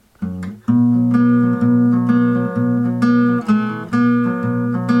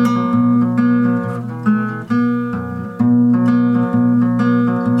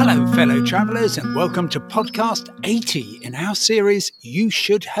travellers, and welcome to podcast 80 in our series You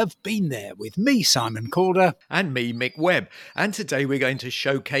Should Have Been There, with me, Simon Calder. And me, Mick Webb. And today we're going to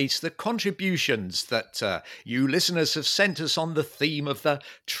showcase the contributions that you listeners have sent us on the theme of the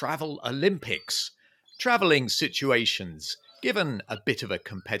Travel Olympics. Travelling situations, given a bit of a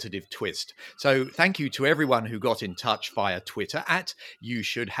competitive twist. So thank you to everyone who got in touch via Twitter at You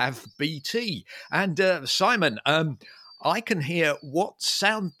Should Have BT. And Simon, I can hear what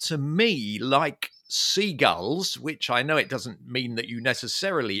sound to me like seagulls, which I know it doesn't mean that you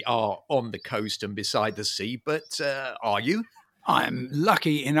necessarily are on the coast and beside the sea, but are you? I'm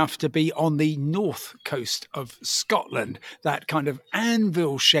lucky enough to be on the north coast of Scotland, that kind of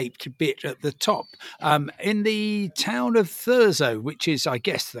anvil-shaped bit at the top, in the town of Thurso, which is, I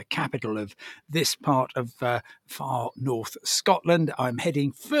guess, the capital of this part of far north Scotland. I'm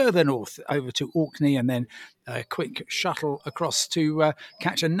heading further north over to Orkney and then a quick shuttle across to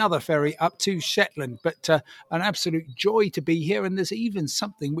catch another ferry up to Shetland. But an absolute joy to be here, and there's even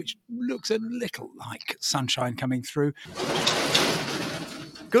something which looks a little like sunshine coming through.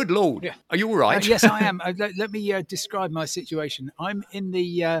 Good Lord. Yeah. Are you all right? Yes, I am. Let me describe my situation. I'm in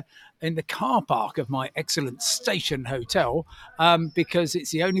the car park of my excellent station hotel because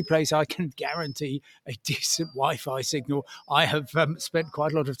it's the only place I can guarantee a decent Wi-Fi signal. I have spent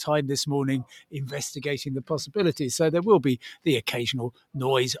quite a lot of time this morning investigating the possibilities, so there will be the occasional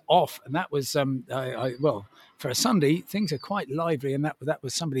noise off. And that was, well, for a Sunday, things are quite lively, and that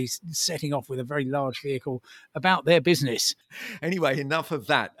was somebody setting off with a very large vehicle about their business. Anyway, enough of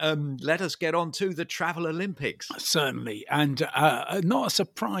that. Let us get on to the Travel Olympics. Certainly, and not a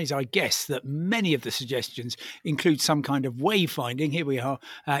surprise, I guess, that many of the suggestions include some kind of wayfinding. Here we are.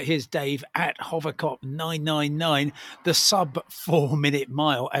 Here's Dave at Hovercop 999, the sub 4 minute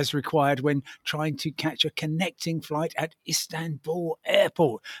mile as required when trying to catch a connecting flight at Istanbul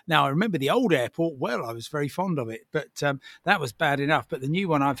Airport. Now, I remember the old airport well. I was very fond of it, but that was bad enough. But the new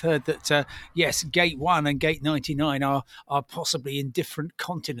one, I've heard that yes, Gate 1 and Gate 99 are possibly in different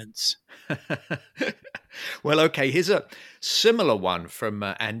continents. Well, okay, here's a similar one from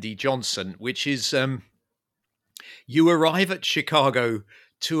Andy Johnson, which is you arrive at Chicago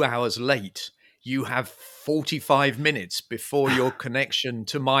 2 hours late. You have 45 minutes before your connection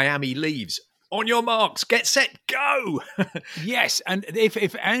to Miami leaves. On your marks, get set, go! Yes, and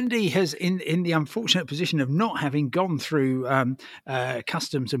if Andy has in the unfortunate position of not having gone through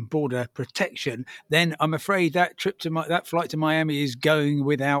customs and border protection, then I'm afraid that that flight to Miami is going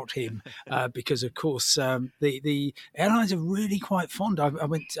without him because, of course, the airlines are really quite fond. I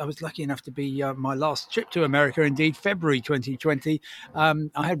was lucky enough to be my last trip to America, indeed, February 2020. I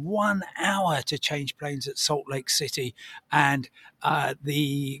had 1 hour to change planes at Salt Lake City, and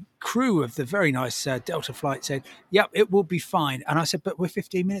the crew of the very nice Delta flight said, yep, it will be fine. And I said, but we're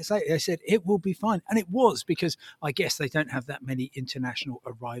 15 minutes late. They said, it will be fine. And it was, because I guess they don't have that many international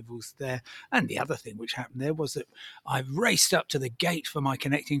arrivals there. And the other thing which happened there was that I raced up to the gate for my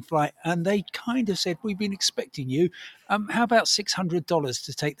connecting flight, and they kind of said, we've been expecting you. How about $600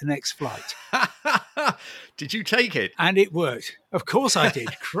 to take the next flight? Did you take it? And it worked. Of course I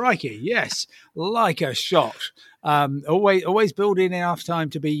did. Crikey, yes, like a shot. Always build in enough time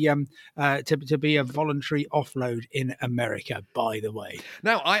to be a voluntary offload in America, by the way.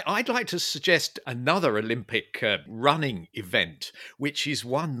 Now, I'd like to suggest another Olympic running event, which is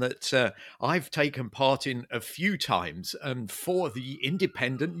one that I've taken part in a few times for the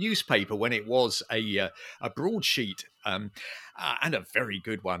Independent newspaper when it was a broadsheet. And a very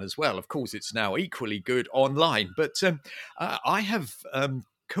good one as well. Of course, it's now equally good online. But I have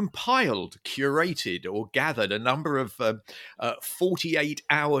compiled, curated, or gathered a number of 48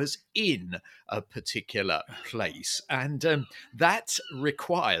 hours in a particular place. And that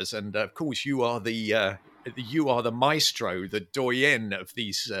requires, and of course, you are the maestro, the doyen of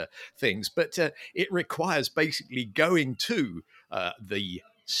these things, but it requires basically going to the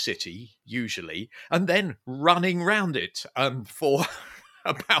city, usually, and then running round it for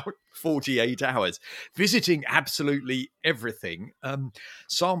about 48 hours, visiting absolutely everything,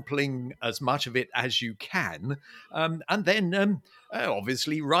 sampling as much of it as you can, and then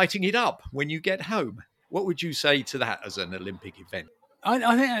obviously writing it up when you get home. What would you say to that as an Olympic event?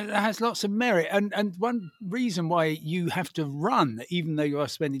 I think it has lots of merit. And one reason why you have to run, even though you are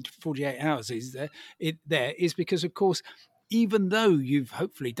spending 48 hours is because, of course, even though you've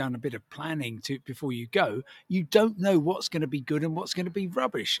hopefully done a bit of planning before you go, you don't know what's going to be good and what's going to be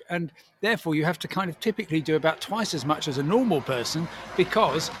rubbish. And therefore, you have to kind of typically do about twice as much as a normal person,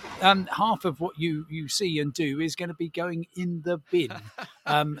 because half of what you see and do is going to be going in the bin.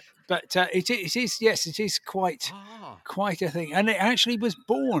 But it is, yes, it is quite a thing. And it actually was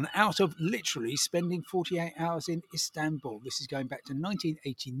born out of literally spending 48 hours in Istanbul. This is going back to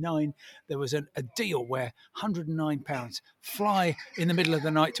 1989. There was a deal where £109, fly in the middle of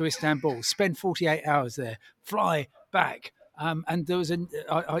the night to Istanbul, spend 48 hours there, fly back. And there was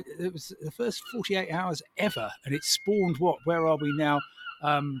it was the first 48 hours ever, and it spawned what? Where are we now?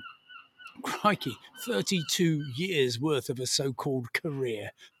 Crikey, 32 years worth of a so-called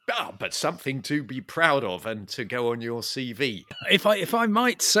career. But something to be proud of and to go on your CV. If I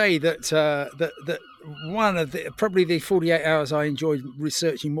might say that that one of probably the 48 hours I enjoyed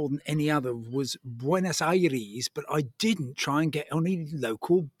researching more than any other was Buenos Aires, but I didn't try and get on any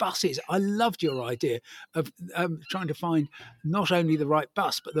local buses. I loved your idea of trying to find not only the right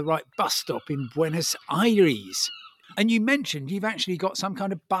bus, but the right bus stop in Buenos Aires. And you mentioned you've actually got some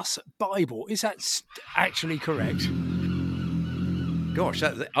kind of bus Bible. Is that actually correct? Gosh,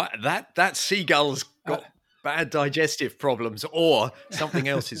 that seagull's got bad digestive problems or something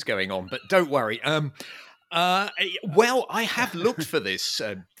else is going on. But don't worry. Well, I have looked for this,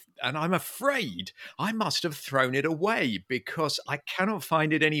 and I'm afraid I must have thrown it away because I cannot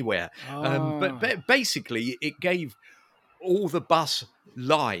find it anywhere. But basically, it gave all the bus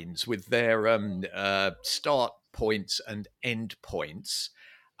lines with their start points and end points,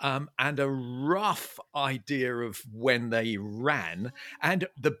 and a rough idea of when they ran, and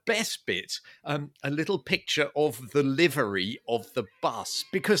the best bit, a little picture of the livery of the bus,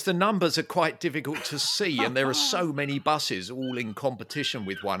 because the numbers are quite difficult to see and there are so many buses all in competition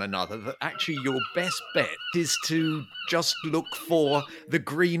with one another that actually your best bet is to just look for the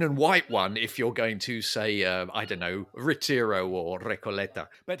green and white one if you're going to say, I don't know, Retiro or Recoleta.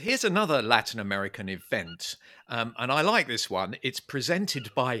 But here's another Latin American event, and I like this one. It's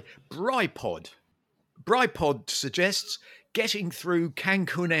presented by Bripod. Bripod suggests getting through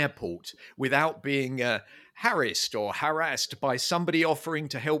Cancun Airport without being harassed by somebody offering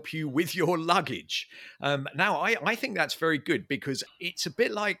to help you with your luggage. Now, I think that's very good because it's a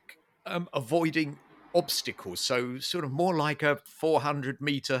bit like avoiding obstacles, so sort of more like a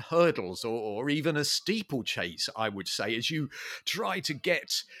 400-meter hurdles or even a steeplechase, I would say, as you try to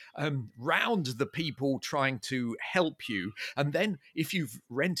get round the people trying to help you. And then if you've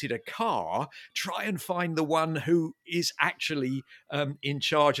rented a car, try and find the one who is actually in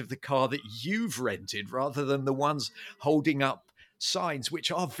charge of the car that you've rented rather than the ones holding up signs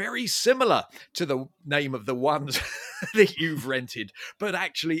which are very similar to the name of the ones that you've rented, but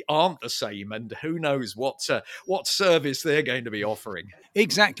actually aren't the same. And who knows what service they're going to be offering.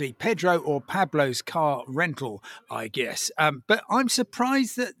 Exactly. Pedro or Pablo's car rental, I guess. But I'm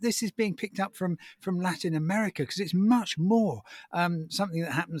surprised that this is being picked up from Latin America because it's much more something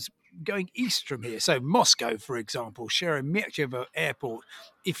that happens going east from here. So Moscow, for example, Sheremetyevo Airport,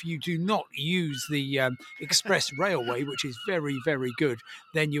 if you do not use the express railway, which is very, very good,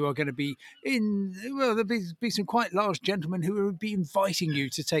 then you are going to be there'll be some quite large gentlemen who will be inviting you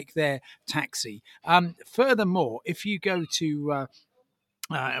to take their taxi. Furthermore, if you go to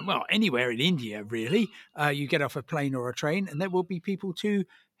anywhere in India, really, you get off a plane or a train and there will be people to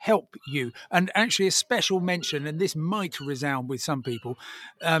help you. And actually a special mention, and this might resound with some people,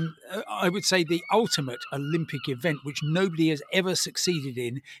 I would say the ultimate Olympic event, which nobody has ever succeeded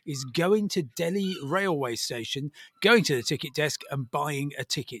in, is going to Delhi railway station, going to the ticket desk and buying a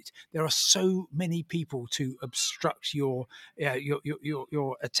ticket. There are so many people to obstruct your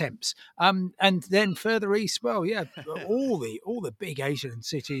attempts. And then further east, all the big Asian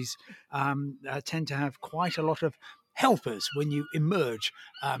cities tend to have quite a lot of helpers when you emerge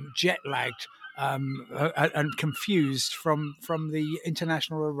jet-lagged and confused from the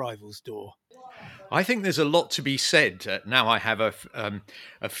international arrivals door. I think there's a lot to be said. Now I have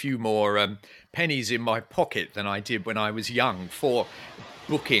a few more pennies in my pocket than I did when I was young for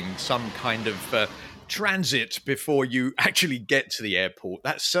booking some kind of transit before you actually get to the airport.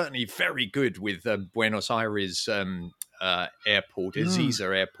 That's certainly very good with Buenos Aires airport,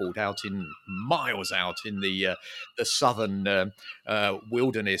 Ezeiza Airport, miles out in the southern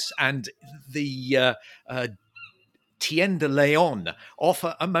wilderness, and the Tienda Leon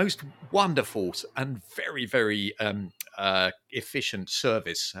offer a most wonderful and very, very efficient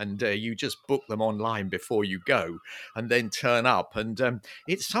service, and you just book them online before you go and then turn up, and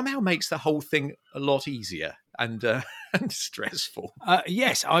it somehow makes the whole thing a lot easier. and and stressful.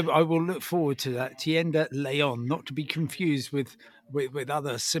 Yes, I will look forward to that. Tienda Leon, not to be confused with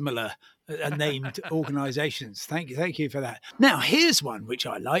other similar named organisations. Thank you for that. Now, here's one which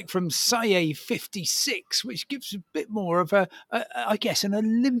I like from Saye 56, which gives a bit more of I guess, an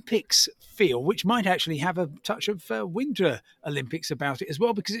Olympics feel, which might actually have a touch of Winter Olympics about it as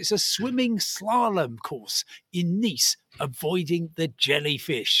well, because it's a swimming slalom course in Nice, avoiding the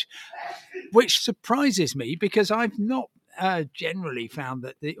jellyfish, which surprises me because I've not generally found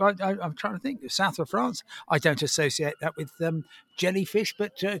that I'm trying to think, the south of France, I don't associate that with jellyfish,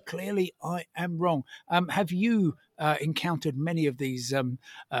 but clearly I am wrong. Have you encountered many of these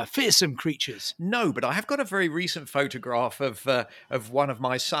fearsome creatures? No, but I have got a very recent photograph of one of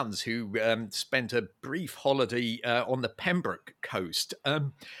my sons who spent a brief holiday on the Pembroke coast.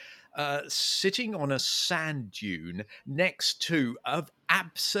 Sitting on a sand dune next to a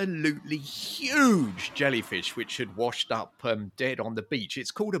absolutely huge jellyfish which had washed up dead on the beach.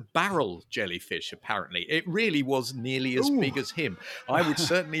 It's called a barrel jellyfish, apparently. It really was nearly as big as him. I would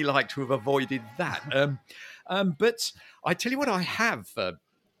certainly like to have avoided that. But I tell you what I have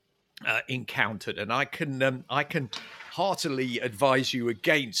encountered, and I can heartily advise you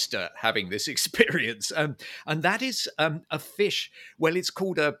against having this experience, and that is a fish. Well, it's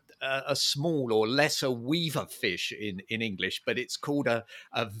called a small or lesser weaver fish in English, but it's called a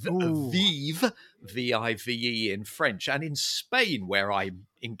vive, vive in French, and in Spain, where I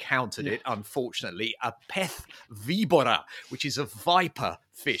encountered it, unfortunately, a pez vibora, which is a viper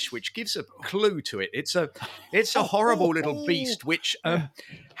fish, which gives a clue to it. It's a horrible little beast which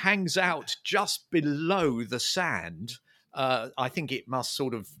hangs out just below the sand. I think it must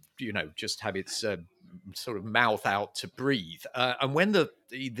sort of, just have its sort of mouth out to breathe. And when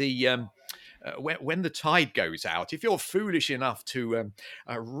when the tide goes out, if you're foolish enough to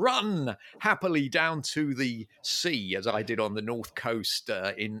run happily down to the sea, as I did on the north coast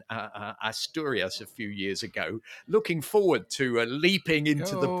in Asturias a few years ago, looking forward to leaping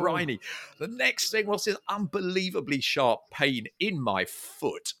into the briny, the next thing was this unbelievably sharp pain in my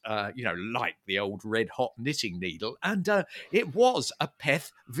foot, like the old red hot knitting needle. And it was a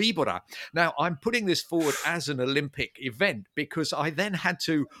pez vibora. Now, I'm putting this forward as an Olympic event because I then had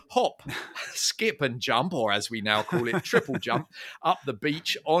to hop, skip and jump, or as we now call it, triple jump, up the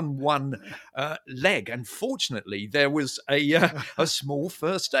beach on one leg. And fortunately, there was a small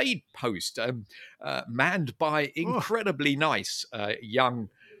first aid post manned by incredibly nice young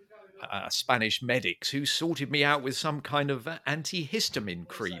Spanish medics who sorted me out with some kind of antihistamine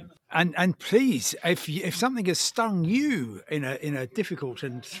cream. And please, if something has stung you in a difficult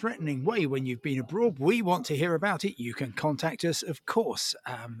and threatening way when you've been abroad, we want to hear about it. You can contact us, of course.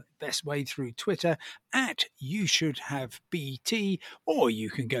 Best way through Twitter at You Should Have BT, or you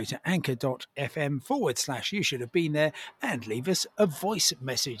can go to anchor.fm/You Should Have Been There and leave us a voice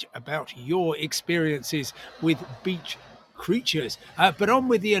message about your experiences with beach creatures. But on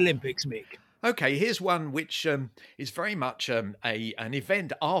with the Olympics, Mick. Okay, here's one which is very much an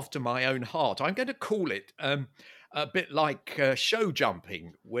event after my own heart. I'm going to call it a bit like show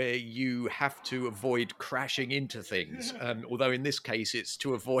jumping, where you have to avoid crashing into things. Although in this case, it's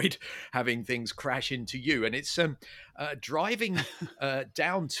to avoid having things crash into you. And it's driving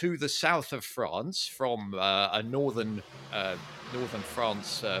down to the south of France from a northern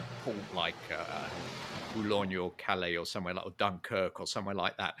France port like Boulogne or Calais or somewhere like, or Dunkirk or somewhere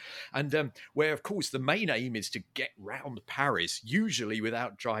like that. And where, of course, the main aim is to get round Paris, usually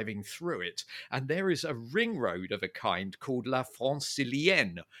without driving through it. And there is a ring road of a kind called La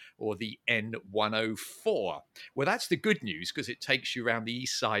Francilienne, or the N104. Well, that's the good news, because it takes you around the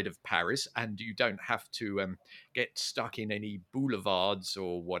east side of Paris and you don't have to get stuck in any boulevards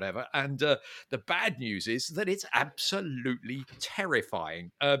or whatever. And the bad news is that it's absolutely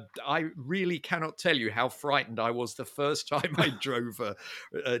terrifying. I really cannot tell you how frightened I was the first time I drove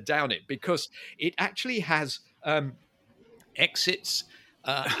down it, because it actually has exits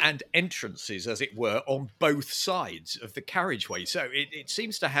and entrances, as it were, on both sides of the carriageway. So it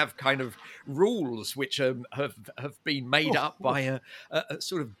seems to have kind of rules which have been made up by a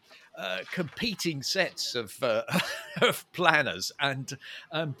sort of competing sets of planners, and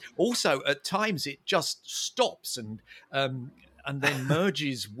also at times it just stops and then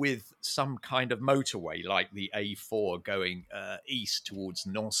merges with some kind of motorway, like the A4 going east towards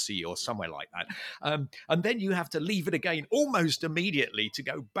Nancy or somewhere like that. And then you have to leave it again almost immediately to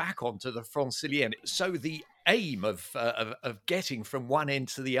go back onto the Francilienne. So the aim of getting from one end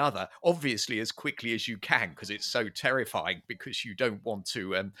to the other, obviously as quickly as you can, because it's so terrifying, because you don't want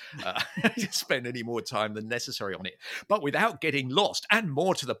to spend any more time than necessary on it, but without getting lost, and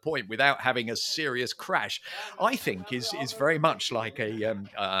more to the point, without having a serious crash, I think is very much like an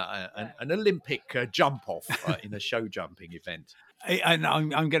Olympic jump off in a show jumping event. And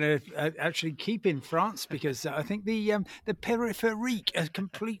I'm going to actually keep in France, because I think the Périphérique, a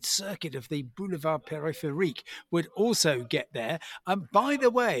complete circuit of the Boulevard Périphérique, would also get there. By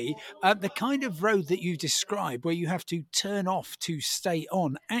the way, the kind of road that you describe, where you have to turn off to stay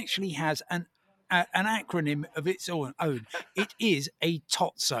on, actually has an acronym of its own. It is a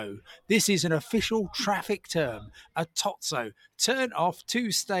TOTSO. This is an official traffic term, a TOTSO. Turn off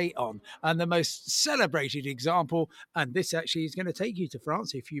to stay on. And the most celebrated example, and this actually is going to take you to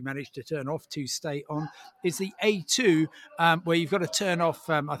France if you manage to turn off to stay on, is the A2, where you've got to turn off,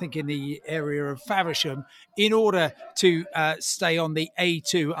 I think, in the area of Faversham, in order to stay on the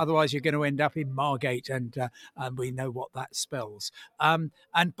A2. Otherwise, you're going to end up in Margate, and we know what that spells. And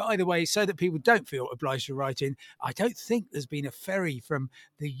by the way, so that people don't feel obliged to write in, I don't think there's been a ferry from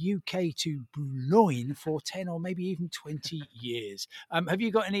the UK to Boulogne for 10 or maybe even 20 years. Have you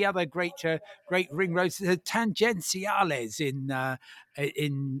got any other great ring roads? The Tangenziales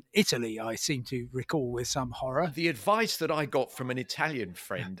in Italy, I seem to recall with some horror. The advice that I got from an Italian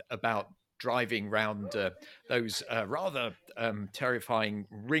friend about driving round those rather terrifying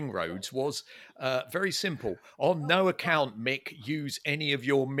ring roads was very simple. On no account, Mick, use any of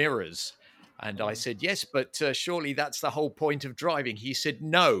your mirrors. And I said, yes, but surely that's the whole point of driving. He said,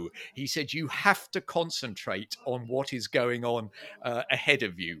 no. He said, you have to concentrate on what is going on ahead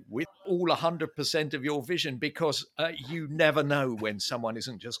of you with all 100% of your vision, because you never know when someone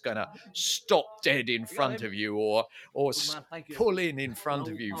isn't just going to stop dead in front of you or pull in front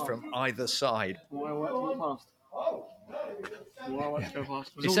of you from either side.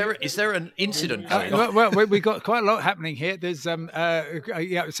 Is there an incident going on? Well, we've got quite a lot happening here. There's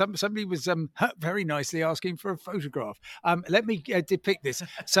somebody was very nicely asking for a photograph. Let me depict this.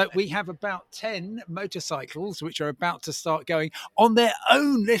 So we have about 10 motorcycles which are about to start going on their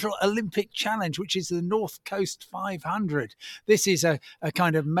own little Olympic challenge, which is the North Coast 500. This is a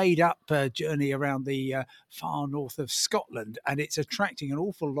kind of made-up journey around the far north of Scotland, and it's attracting an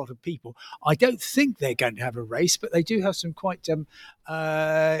awful lot of people. I don't think they're going to have a race, but they do have some quite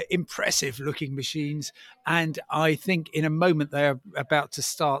impressive looking machines, and I think in a moment they are about to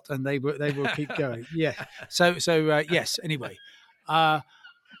start, and they will keep going. Yeah. So yes. Anyway,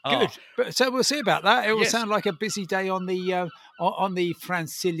 good. But so we'll see about that. It will sound like a busy day on the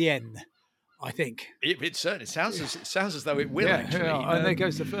Francilienne, I think. It certainly sounds as though it will. Actually. Yeah. And there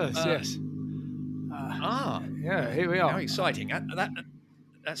goes the first. Yes. Yeah. Here we are. How exciting!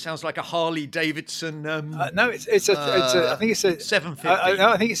 That sounds like a Harley Davidson. No, it's a. I think it's a 750.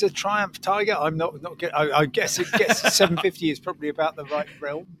 I think it's a Triumph Tiger. I'm not. I guess it gets 750 is probably about the right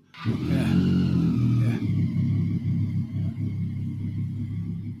realm. Yeah.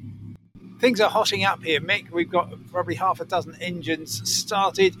 Things are hotting up here, Mick. We've got probably half a dozen engines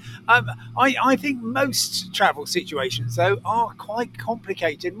started. I think most travel situations, though, are quite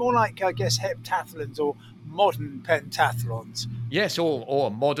complicated. More like, I guess, heptathlons or modern pentathlons. Yes,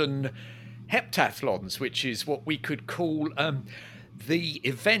 or modern heptathlons, which is what we could call the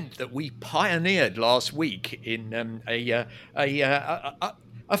event that we pioneered last week in a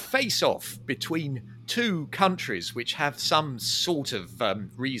face-off between two countries which have some sort of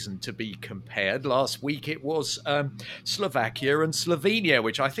reason to be compared. Last week it was Slovakia and Slovenia,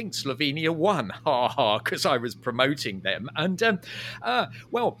 which I think Slovenia won, because I was promoting them. And,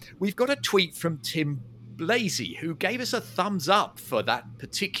 well, we've got a tweet from Tim Blazy, who gave us a thumbs up for that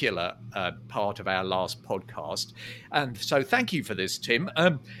particular part of our last podcast. And so thank you for this, Tim.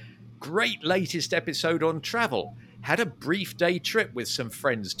 Great latest episode on travel. Had a brief day trip with some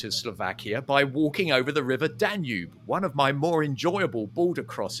friends to Slovakia by walking over the River Danube, one of my more enjoyable border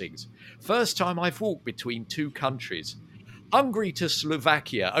crossings. First time I've walked between two countries. Hungary to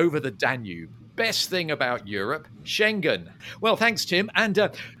Slovakia over the Danube. Best thing about Europe, Schengen. Well, thanks, Tim. And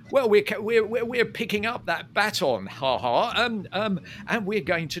well, we're picking up that baton, and we're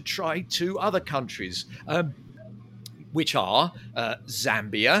going to try two other countries, which are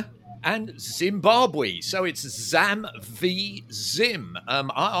Zambia and Zimbabwe. So it's Zam v Zim.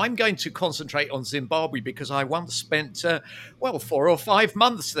 I'm going to concentrate on Zimbabwe because I once spent, 4 or 5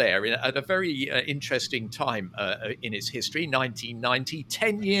 months there at a very interesting time in its history, 1990,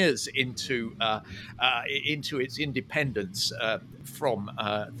 10 years into its independence from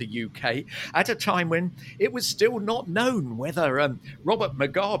the UK, at a time when it was still not known whether Robert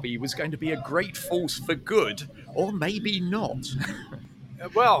Mugabe was going to be a great force for good or maybe not.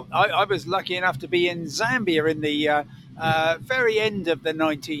 Well, I was lucky enough to be in Zambia in the very end of the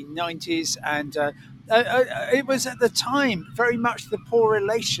 1990s, and it was at the time very much the poor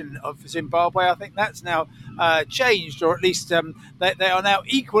relation of Zimbabwe. I think that's now changed, or at least they are now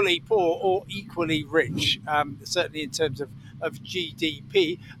equally poor or equally rich, certainly in terms of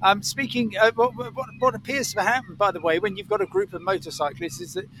GDP. Speaking, what appears to happen, by the way, when you've got a group of motorcyclists,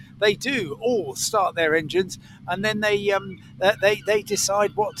 is that they do all start their engines, and then they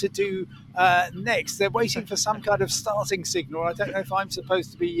decide what to do next. They're waiting for some kind of starting signal. I don't know if I'm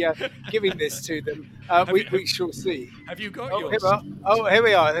supposed to be giving this to them. We shall see. Have you got yours? Here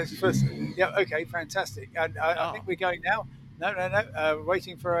we are. Yeah, okay, fantastic. And I think we're going now. No.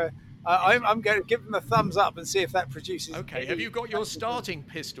 Waiting for a... I'm going to give them a thumbs up and see if that produces... Okay, have you got your starting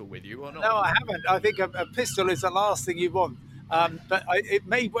pistol with you or not? No, I haven't. I think a pistol is the last thing you want. But it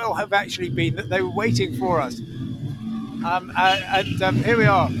may well have actually been that they were waiting for us. Here we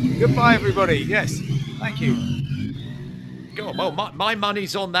are. Goodbye, everybody. Yes, thank you. Go on. Well, my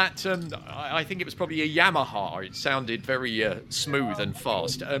money's on that. I think it was probably a Yamaha. It sounded very smooth and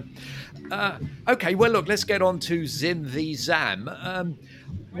fast. Okay, well, look, let's get on to Zim v Zam.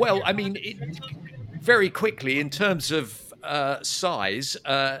 Well, I mean, very quickly, in terms of size,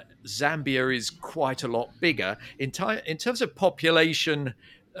 Zambia is quite a lot bigger. In terms of population,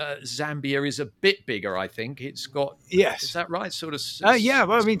 Zambia is a bit bigger, I think. It's got... Yes. Is that right? Sort of... yeah,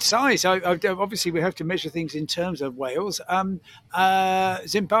 well, I mean, size. Obviously, we have to measure things in terms of Wales.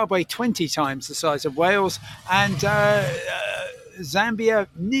 Zimbabwe, 20 times the size of Wales. And Zambia,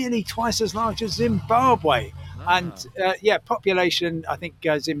 nearly twice as large as Zimbabwe. And population, I think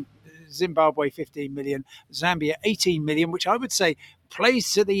Zimbabwe 15 million, Zambia 18 million, which I would say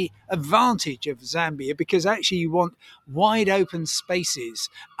plays to the advantage of Zambia, because actually you want wide open spaces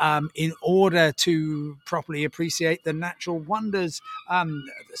in order to properly appreciate the natural wonders, the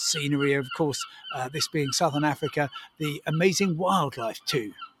scenery, of course, this being Southern Africa, the amazing wildlife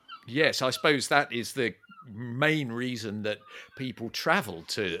too. Yes, I suppose that is the main reason that people travel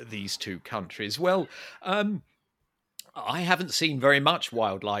to these two countries. Well, I haven't seen very much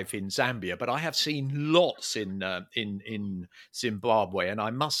wildlife in Zambia, but I have seen lots in Zimbabwe, and I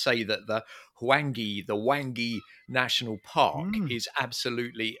must say that the Hwange National Park is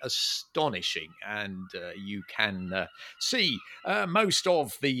absolutely astonishing, and you can see most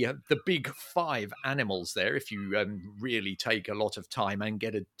of the big 5 animals there if you really take a lot of time and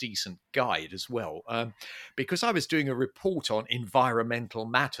get a decent guide as well. Because I was doing a report on environmental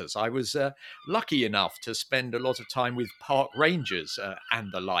matters, I was lucky enough to spend a lot of time with park rangers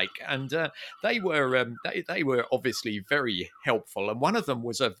and the like, and they were obviously very helpful. And one of them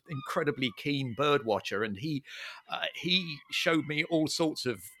was an incredibly keen bird watcher, and he showed me all sorts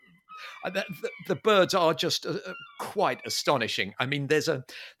of the birds are just quite astonishing. I mean, there's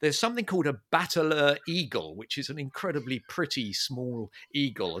something called a battler eagle, which is an incredibly pretty small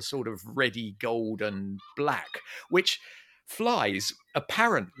eagle, a sort of reddy gold and black, which flies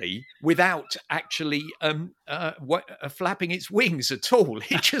apparently without actually flapping its wings at all.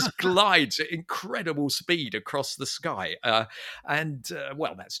 It just glides at incredible speed across the sky, well,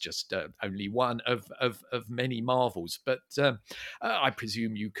 that's just only one of many marvels. But I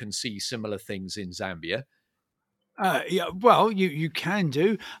presume you can see similar things in Zambia. Yeah, well, you can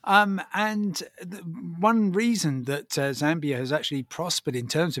do. And one reason that Zambia has actually prospered in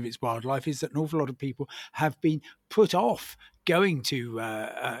terms of its wildlife is that an awful lot of people have been put off going to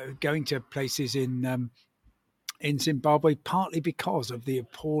places in Zimbabwe, partly because of the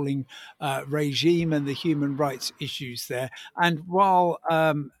appalling regime and the human rights issues there. And while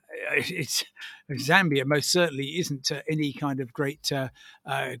Zambia most certainly isn't any kind of great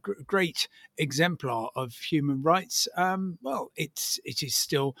exemplar of human rights, well, it is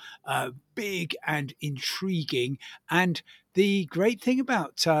still big and intriguing. And the great thing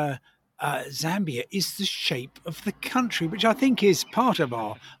about Zambia is the shape of the country, which I think is part of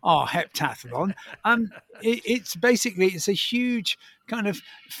our heptathlon. It's a huge kind of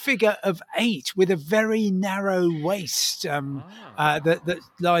figure of 8 with a very narrow waist that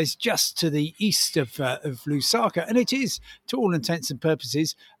lies just to the east of Lusaka, and it is, to all intents and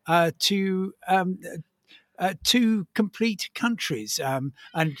purposes, two complete countries. And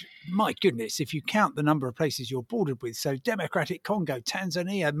my goodness, if you count the number of places you're bordered with, so Democratic Congo,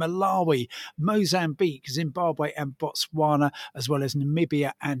 Tanzania, Malawi, Mozambique, Zimbabwe and Botswana, as well as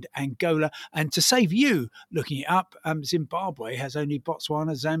Namibia and Angola. And to save you looking it up, Zimbabwe has only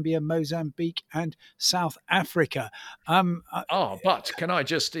Botswana, Zambia, Mozambique and South Africa. But can I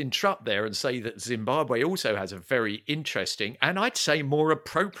just interrupt there and say that Zimbabwe also has a very interesting and I'd say more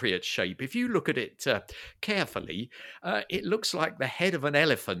appropriate shape. If you look at it carefully, it looks like the head of an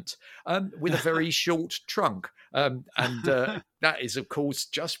elephant with a very short trunk. That is, of course,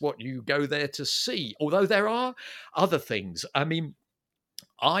 just what you go there to see. Although there are other things. I mean,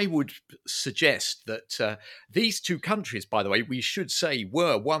 I would suggest that these two countries, by the way, we should say,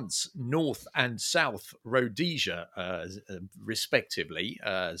 were once North and South Rhodesia, respectively.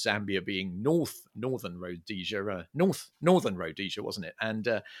 Zambia being northern Rhodesia, northern Rhodesia, wasn't it?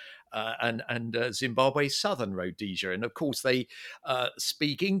 And Zimbabwe, southern Rhodesia, and of course they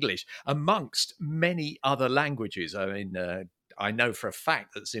speak English amongst many other languages. I mean. I know for a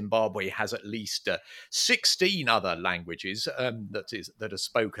fact that Zimbabwe has at least 16 other languages that are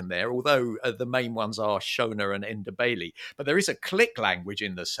spoken there, although the main ones are Shona and Ndebele. But there is a click language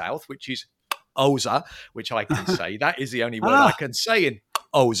in the south, which is Xhosa, which I can say. That is the only word I can say in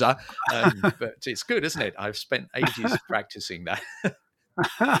Xhosa. But it's good, isn't it? I've spent ages practicing that.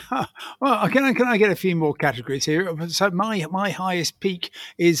 Well, can I get a few more categories here? So my highest peak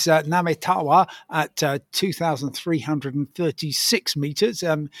is Nametawa at 2,336 meters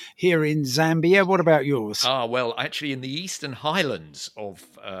here in Zambia. What about yours? Well, actually in the eastern highlands of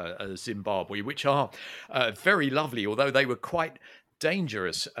Zimbabwe, which are very lovely, although they were quite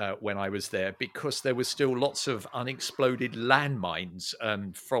dangerous when I was there because there was still lots of unexploded landmines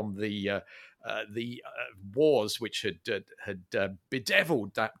from the wars which had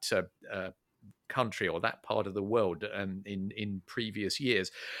bedeviled that country or that part of the world in previous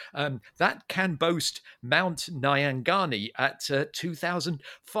years. That can boast Mount Nyangani at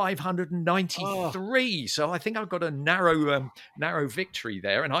 2,593. So I think I've got a narrow victory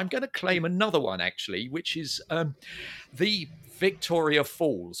there, and I'm going to claim another one actually, which is the Victoria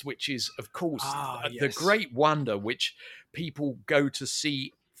Falls, which is of course the great wonder which people go to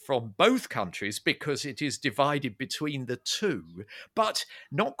see from both countries because it is divided between the two, but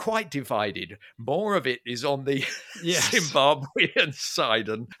not quite divided. More of it is on the Zimbabwean side.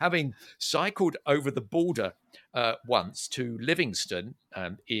 And having cycled over the border once to Livingstone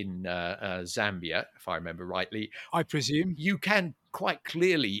in Zambia, if I remember rightly, I presume, you can quite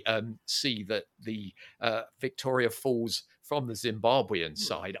clearly see that the Victoria Falls from the Zimbabwean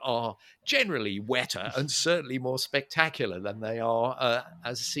side are generally wetter and certainly more spectacular than they are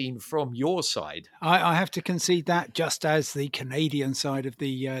as seen from your side. I have to concede that, just as the Canadian side of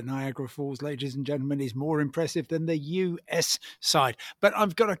the Niagara Falls, ladies and gentlemen, is more impressive than the US side. But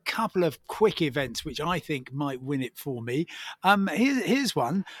I've got a couple of quick events which I think might win it for me. Here's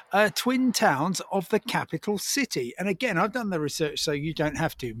one, twin towns of the capital city. And again, I've done the research, so you don't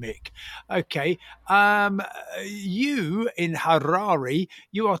have to, Mick. Okay. You in Harare,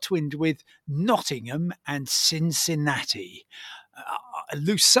 you are twinned with Nottingham and Cincinnati.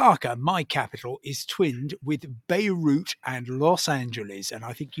 Lusaka, my capital, is twinned with Beirut and Los Angeles, and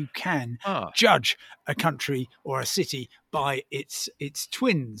I think you can judge a country or a city by its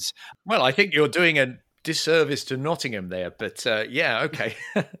twins. Well, I think you're doing a disservice to Nottingham there, but yeah, okay.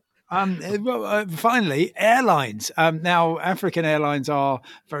 Finally, airlines. Now, African airlines are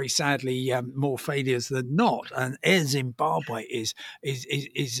very sadly more failures than not, and Air Zimbabwe is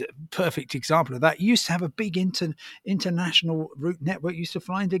a perfect example of that. Used to have a big international route network. Used to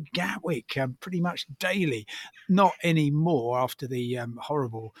fly into Gatwick pretty much daily. Not anymore after the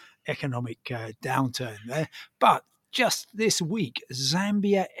horrible economic downturn there, but just this week,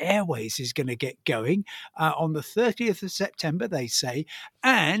 Zambia Airways is going to get going on the 30th of September, they say.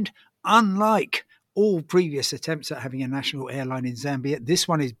 And unlike all previous attempts at having a national airline in Zambia, this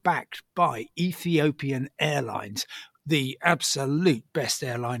one is backed by Ethiopian Airlines, the absolute best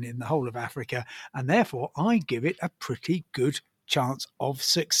airline in the whole of Africa. And therefore, I give it a pretty good chance of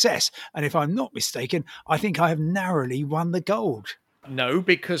success. And if I'm not mistaken, I think I have narrowly won the gold. No,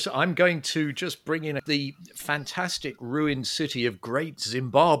 because I'm going to just bring in the fantastic ruined city of Great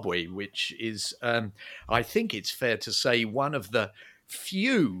Zimbabwe, which is, I think it's fair to say, one of the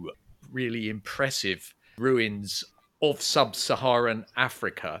few really impressive ruins of sub-Saharan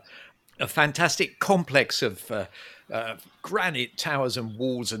Africa. A fantastic complex of granite towers and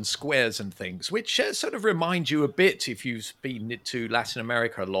walls and squares and things, which sort of remind you a bit, if you've been to Latin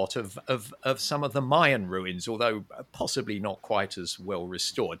America a lot, of some of the Mayan ruins, although possibly not quite as well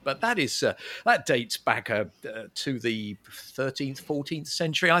restored. But that is that dates back to the 13th, 14th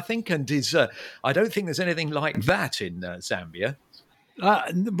century, I think, and is I don't think there's anything like that in Zambia.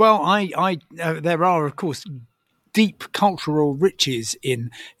 Well, there are, of course, deep cultural riches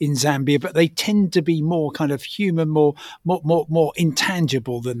in Zambia, but they tend to be more kind of human, more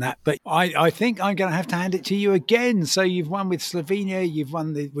intangible than that. But I think I'm going to have to hand it to you again. So you've won with Slovenia, you've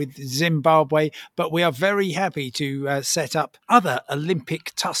won with Zimbabwe, but we are very happy to set up other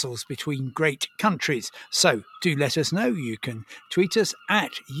Olympic tussles between great countries. So do let us know. You can tweet us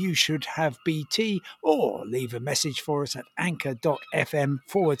at YouShouldHaveBT or leave a message for us at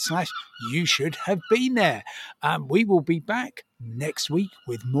anchor.fm/YouShouldHaveBeenThere. We will be back next week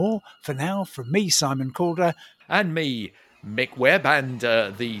with more. For now, from me, Simon Calder. And me, Mick Webb, and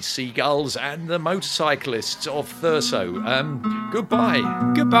the Seagulls and the motorcyclists of Thurso.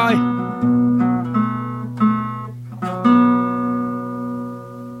 Goodbye. Goodbye.